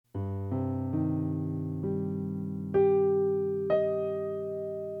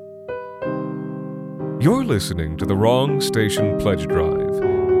You're listening to The Wrong Station Pledge Drive.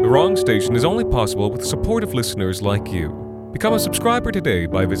 The Wrong Station is only possible with the support of listeners like you. Become a subscriber today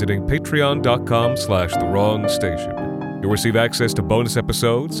by visiting patreon.com/thewrongstation. You'll receive access to bonus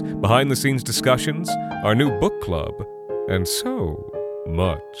episodes, behind-the-scenes discussions, our new book club, and so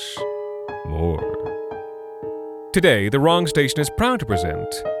much more. Today, The Wrong Station is proud to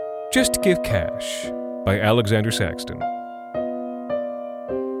present Just Give Cash by Alexander Saxton.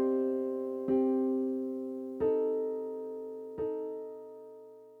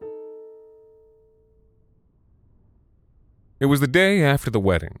 It was the day after the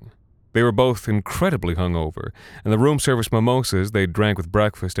wedding. They were both incredibly hungover, and the room service mimosas they drank with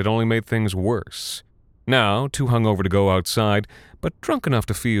breakfast had only made things worse. Now, too hungover to go outside, but drunk enough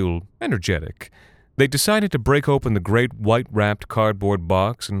to feel energetic, they decided to break open the great white-wrapped cardboard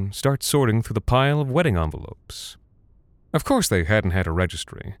box and start sorting through the pile of wedding envelopes. Of course they hadn't had a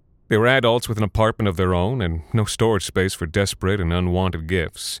registry. They were adults with an apartment of their own and no storage space for desperate and unwanted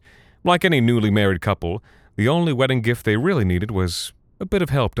gifts. Like any newly married couple, the only wedding gift they really needed was a bit of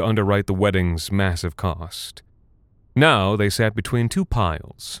help to underwrite the wedding's massive cost. Now they sat between two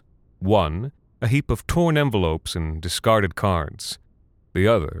piles. One, a heap of torn envelopes and discarded cards. The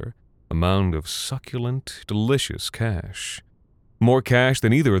other, a mound of succulent, delicious cash. More cash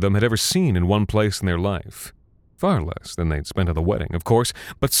than either of them had ever seen in one place in their life. Far less than they'd spent on the wedding, of course,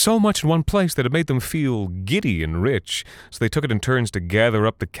 but so much in one place that it made them feel giddy and rich, so they took it in turns to gather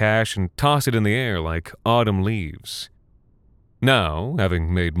up the cash and toss it in the air like autumn leaves. Now,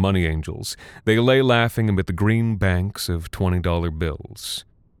 having made money angels, they lay laughing amid the green banks of $20 bills.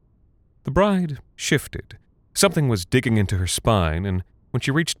 The bride shifted. Something was digging into her spine, and when she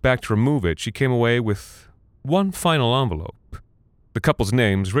reached back to remove it, she came away with one final envelope. The couple's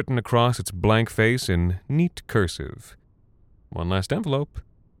names written across its blank face in neat cursive. One last envelope.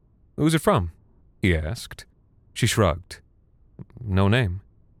 "Who's it from?" he asked. She shrugged. "No name."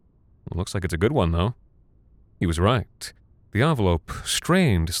 "Looks like it's a good one, though." He was right. The envelope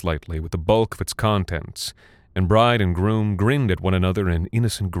strained slightly with the bulk of its contents, and bride and groom grinned at one another in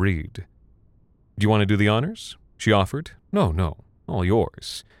innocent greed. "Do you want to do the honors?" she offered. No, all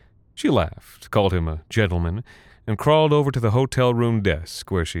yours." She laughed, called him a gentleman, and crawled over to the hotel room desk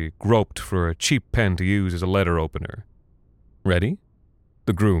where she groped for a cheap pen to use as a letter opener. "Ready?"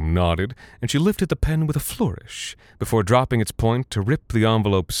 The groom nodded, and she lifted the pen with a flourish before dropping its point to rip the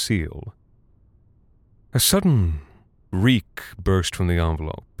envelope's seal. A sudden reek burst from the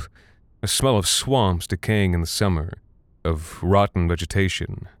envelope, a smell of swamps decaying in the summer, of rotten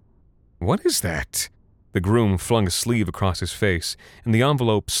vegetation. "What is that?" The groom flung a sleeve across his face, and the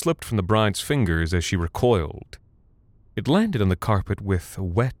envelope slipped from the bride's fingers as she recoiled. It landed on the carpet with a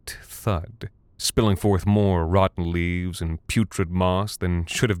wet thud, spilling forth more rotten leaves and putrid moss than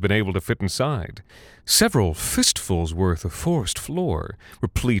should have been able to fit inside. Several fistfuls worth of forest floor,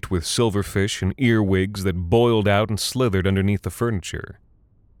 replete with silverfish and earwigs that boiled out and slithered underneath the furniture.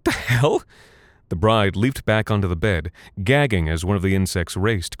 "The hell?" The bride leaped back onto the bed, gagging as one of the insects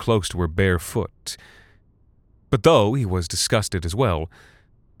raced close to her bare foot. But though he was disgusted as well,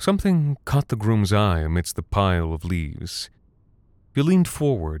 something caught the groom's eye amidst the pile of leaves. He leaned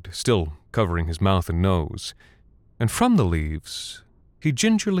forward, still covering his mouth and nose, and from the leaves he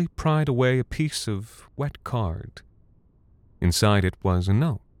gingerly pried away a piece of wet card. Inside it was a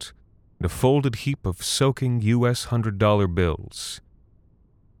note, and a folded heap of soaking U.S. $100 bills.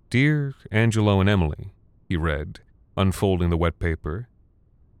 "Dear Angelo and Emily," he read, unfolding the wet paper.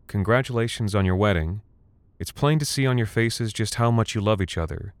 "Congratulations on your wedding. It's plain to see on your faces just how much you love each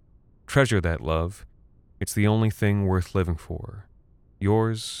other. Treasure that love. It's the only thing worth living for.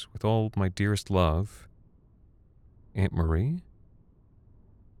 Yours, with all my dearest love, Aunt Marie."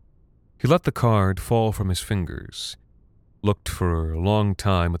 He let the card fall from his fingers, looked for a long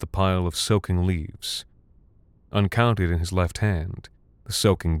time at the pile of soaking leaves, uncounted in his left hand, the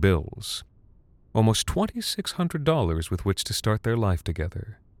soaking bills. Almost $2,600 with which to start their life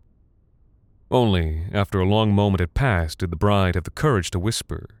together. Only, after a long moment had passed, did the bride have the courage to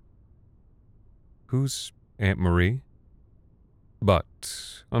whisper, "Who's Aunt Marie?"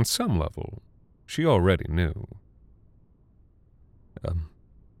 But, on some level, she already knew.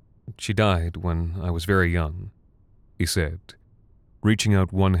 She died when I was very young," he said, reaching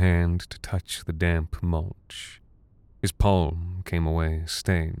out one hand to touch the damp mulch. His palm came away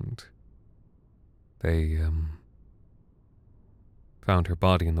stained. They, found her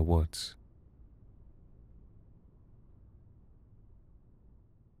body in the woods.